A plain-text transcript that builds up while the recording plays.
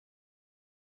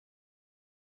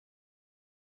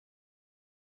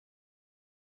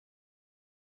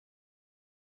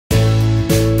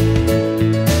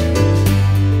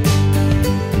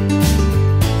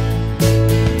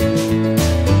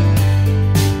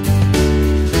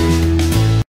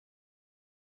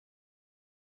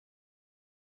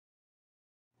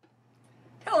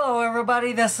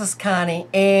everybody, this is Connie,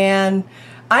 and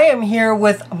I am here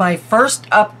with my first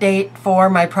update for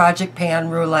my Project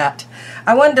Pan Roulette.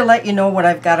 I wanted to let you know what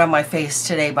I've got on my face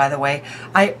today, by the way.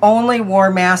 I only wore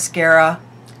mascara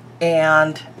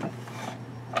and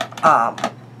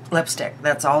lipstick.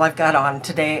 That's all I've got on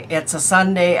today. It's a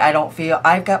Sunday.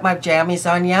 I've got my jammies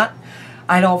on yet.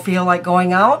 I don't feel like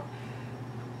going out.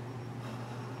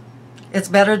 It's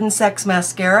better than Sex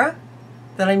Mascara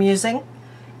that I'm using.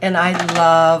 And I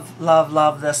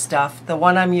love this stuff. The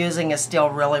one I'm using is still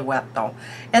really wet though.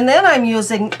 And then I'm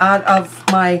using out of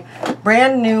my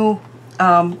brand new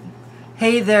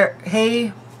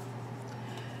Hey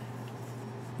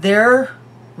They're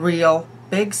Real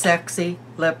Big Sexy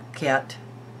Lip Kit.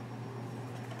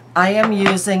 I am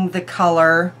using the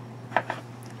color,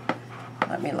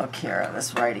 let me look here,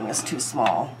 this writing is too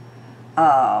small.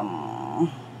 Revved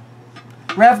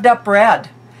Up Red.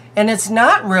 And it's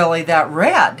not really that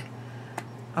red.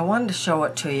 I wanted to show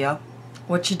it to you.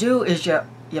 What you do is you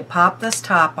pop this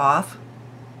top off,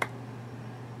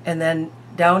 and then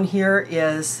down here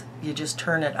is, you just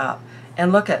turn it up.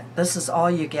 And look at, this is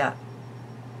all you get.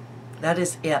 That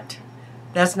is it.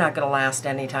 That's not going to last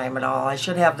any time at all. I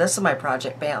should have this in my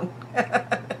Project Pan.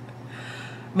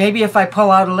 Maybe if I pull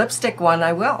out a lipstick one,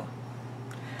 I will.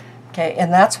 Okay,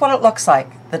 and that's what it looks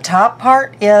like. The top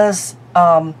part is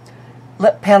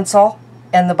lip pencil,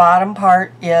 and the bottom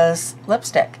part is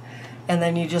lipstick. And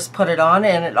then you just put it on,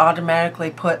 and it automatically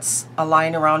puts a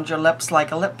line around your lips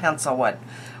like a lip pencil would,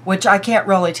 which I can't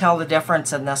really tell the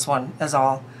difference in this one is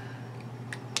all.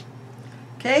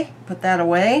 Okay, put that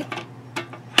away.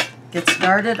 Get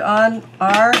started on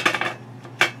our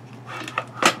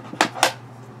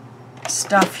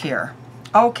stuff here.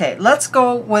 Okay, let's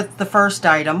go with the first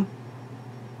item.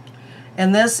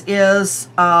 And this is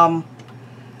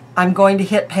I'm going to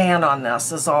hit pan on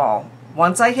this is all.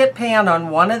 Once I hit pan on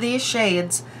one of these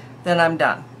shades, then I'm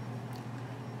done.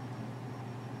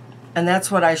 And that's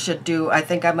what I should do. I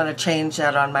think I'm going to change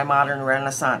that on my Modern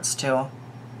Renaissance too.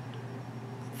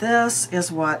 This is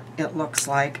what it looks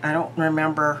like. I don't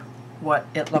remember what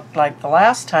it looked like the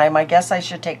last time. I guess I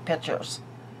should take pictures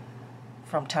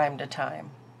from time to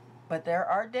time. But there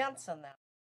are dents in that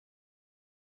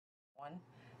one,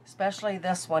 especially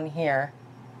this one here.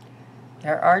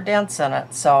 There are dents in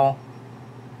it, so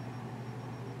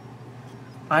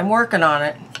I'm working on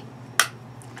it.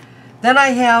 Then I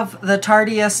have the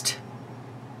Tardiest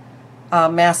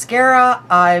mascara.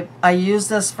 I use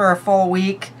this for a full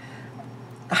week.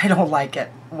 I don't like it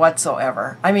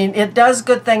whatsoever. I mean, it does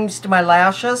good things to my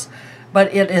lashes,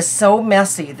 but it is so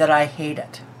messy that I hate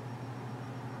it.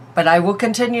 But I will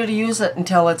continue to use it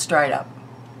until it's dried up.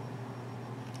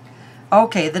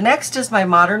 Okay, the next is my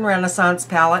Modern Renaissance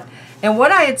palette. And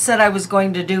what I had said I was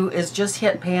going to do is just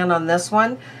hit pan on this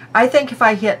one. I think if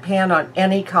I hit pan on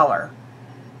any color,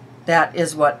 that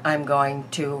is what I'm going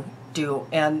to do.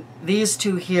 And these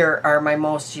two here are my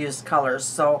most used colors,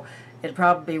 so it'd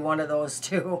probably be one of those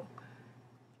two.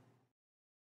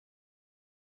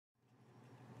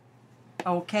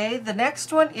 Okay, the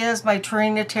next one is my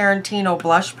Tarina Tarantino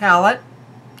blush palette.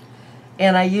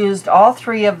 And I used all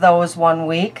three of those one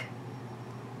week.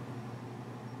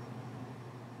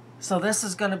 So this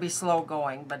is going to be slow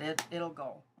going, but it'll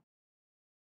go.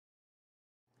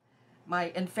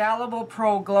 My Infallible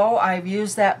Pro Glow, I've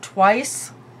used that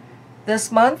twice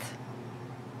this month.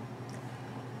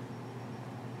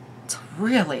 It's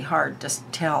really hard to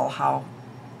tell how,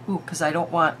 because I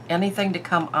don't want anything to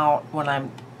come out when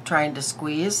I'm trying to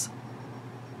squeeze.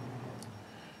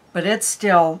 But it's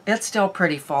still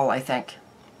pretty full, I think.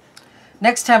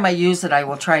 Next time I use it, I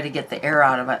will try to get the air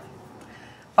out of it.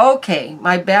 Okay,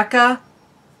 my Becca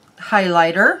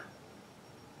highlighter.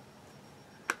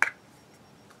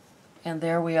 And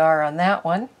there we are on that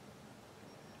one.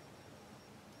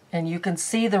 And you can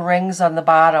see the rings on the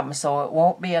bottom, so it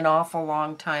won't be an awful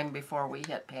long time before we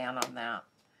hit pan on that.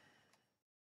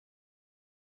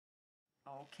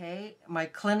 Okay, my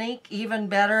Clinique Even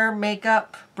Better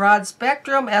Makeup Broad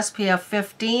Spectrum SPF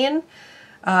 15.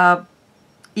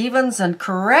 Evens and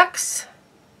Corrects.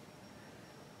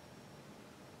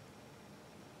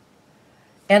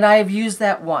 And I've used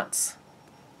that once.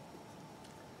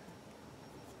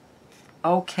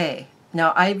 Okay,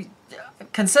 now I've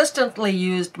consistently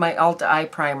used my Ulta Eye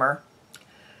Primer.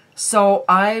 So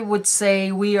I would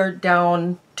say we are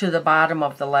down to the bottom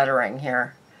of the lettering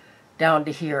here. Down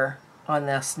to here on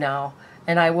this now.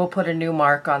 And I will put a new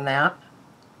mark on that.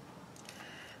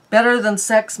 Better Than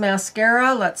Sex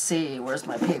Mascara. Let's see, where's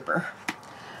my paper?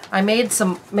 I made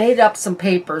up some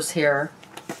papers here.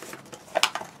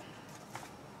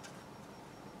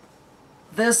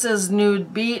 This is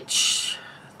Nude Beach.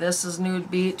 This is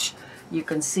Nude Beach. You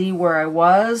can see where I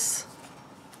was.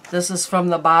 This is from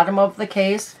the bottom of the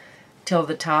case till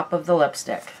the top of the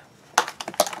lipstick.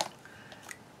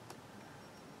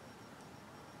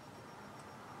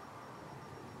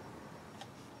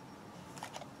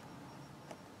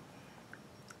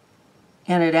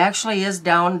 And it actually is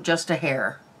down just a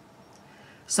hair.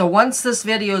 So once this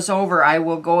video is over, I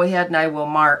will go ahead and I will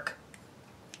mark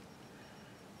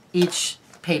each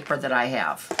paper that I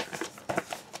have.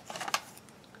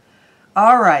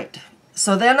 Alright,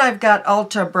 so then I've got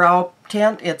Ultra Brow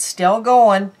Tint. It's still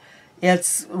going.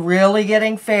 It's really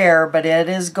getting fair, but it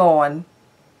is going.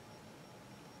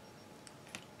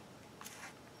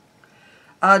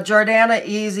 Jordana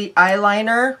Easy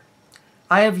Eyeliner.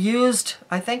 I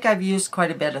think I've used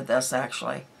quite a bit of this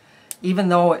actually, even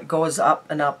though it goes up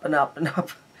and up and up and up.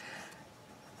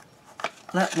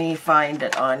 Let me find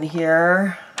it on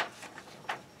here.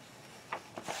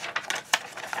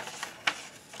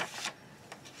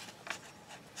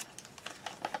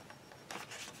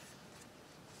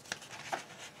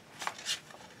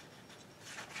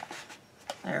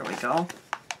 There we go.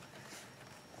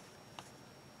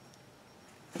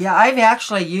 Yeah, I've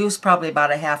actually used probably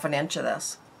about a ½ an inch of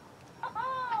this.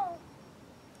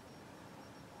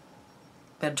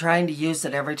 Been trying to use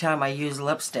it every time I use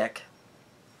lipstick.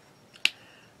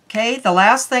 Okay, the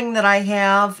last thing that I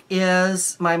have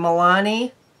is my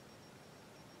Milani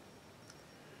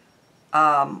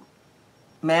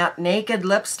Matte Naked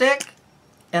Lipstick.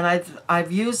 And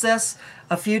I've used this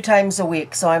a few times a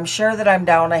week, so I'm sure that I'm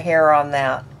down a hair on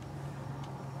that.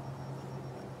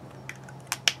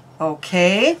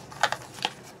 Okay,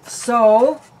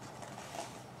 so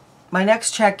my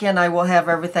next check-in I will have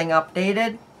everything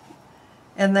updated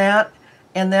and that.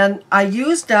 And then I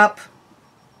used up,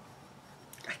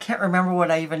 I can't remember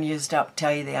what I even used up, to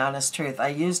tell you the honest truth. I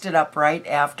used it up right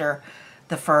after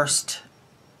the first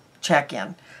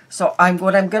check-in. So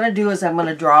what I'm going to do is I'm going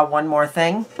to draw one more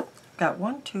thing. Got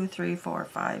 1, 2, 3, 4,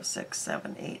 5, 6,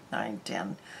 7, 8, 9,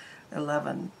 10,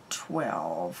 11,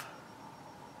 12.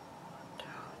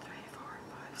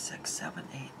 6, 7,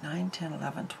 8, 9, 10,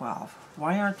 11, 12.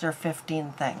 Why aren't there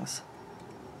 15 things?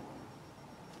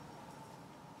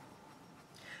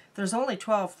 There's only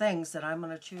 12 things that I'm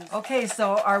going to choose. Okay,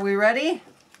 so are we ready?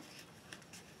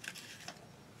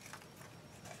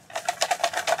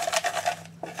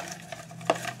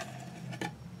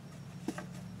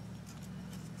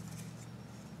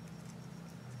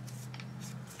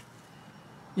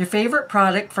 Your favorite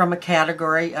product from a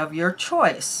category of your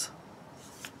choice.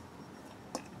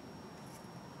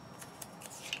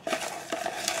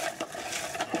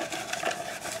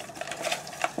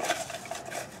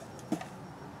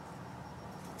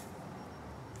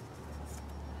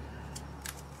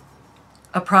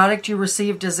 A product you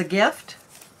received as a gift.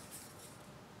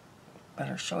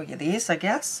 Better show you these, I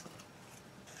guess.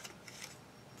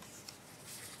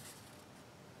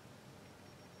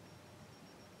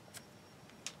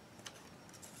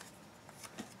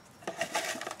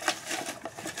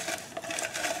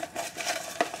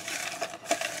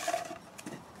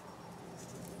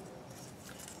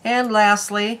 And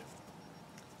lastly,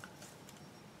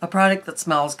 a product that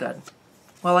smells good.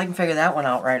 Well, I can figure that one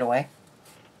out right away.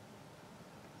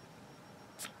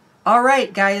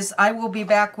 Alright guys, I will be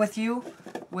back with you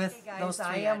with those three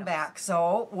items. I am back.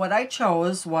 So what I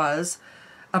chose was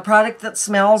a product that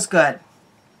smells good.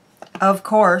 Of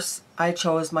course, I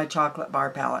chose my chocolate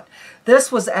bar palette.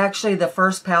 This was actually the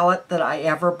first palette that I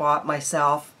ever bought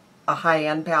myself, a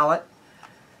high-end palette.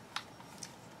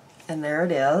 And there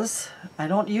it is. I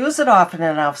don't use it often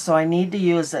enough, so I need to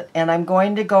use it. And I'm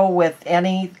going to go with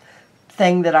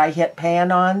anything that I hit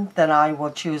pan on, then I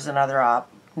will choose another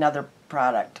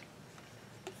product.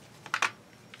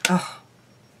 Oh,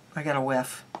 I got a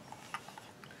whiff.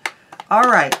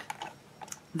 Alright.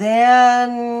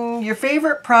 Then, your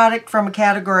favorite product from a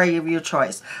category of your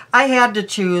choice. I had to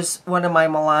choose one of my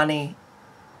Milani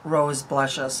Rose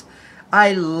blushes.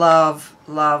 I love,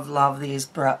 love, love these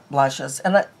blushes.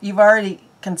 And you've already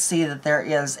can see that there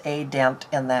is a dent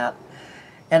in that.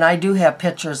 And I do have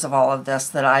pictures of all of this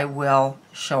that I will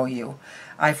show you.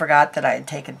 I forgot that I had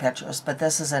taken pictures, but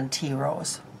this is in Tea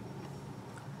Rose.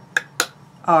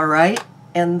 Alright,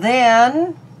 and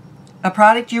then a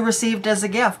product you received as a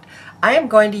gift. I am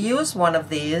going to use one of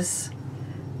these,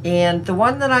 and the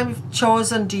one that I've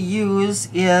chosen to use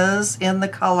is in the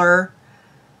color,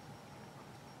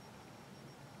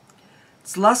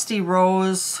 it's Lusty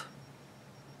Rose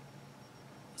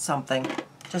something.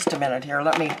 Just a minute here,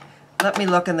 let me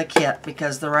look in the kit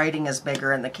because the writing is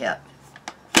bigger in the kit.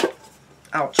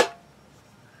 Ouch.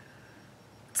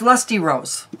 It's Lusty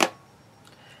Rose.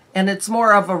 And it's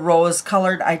more of a rose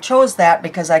colored. I chose that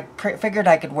because I figured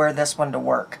I could wear this one to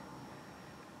work.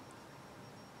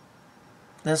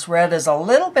 This red is a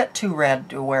little bit too red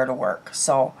to wear to work,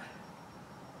 so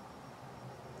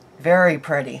very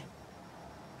pretty.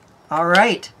 All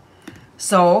right,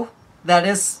 so that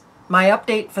is my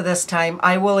update for this time.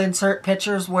 I will insert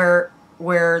pictures where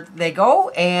they go,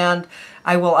 and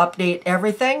I will update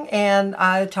everything, and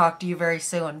I'll talk to you very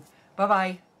soon.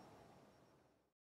 Bye-bye.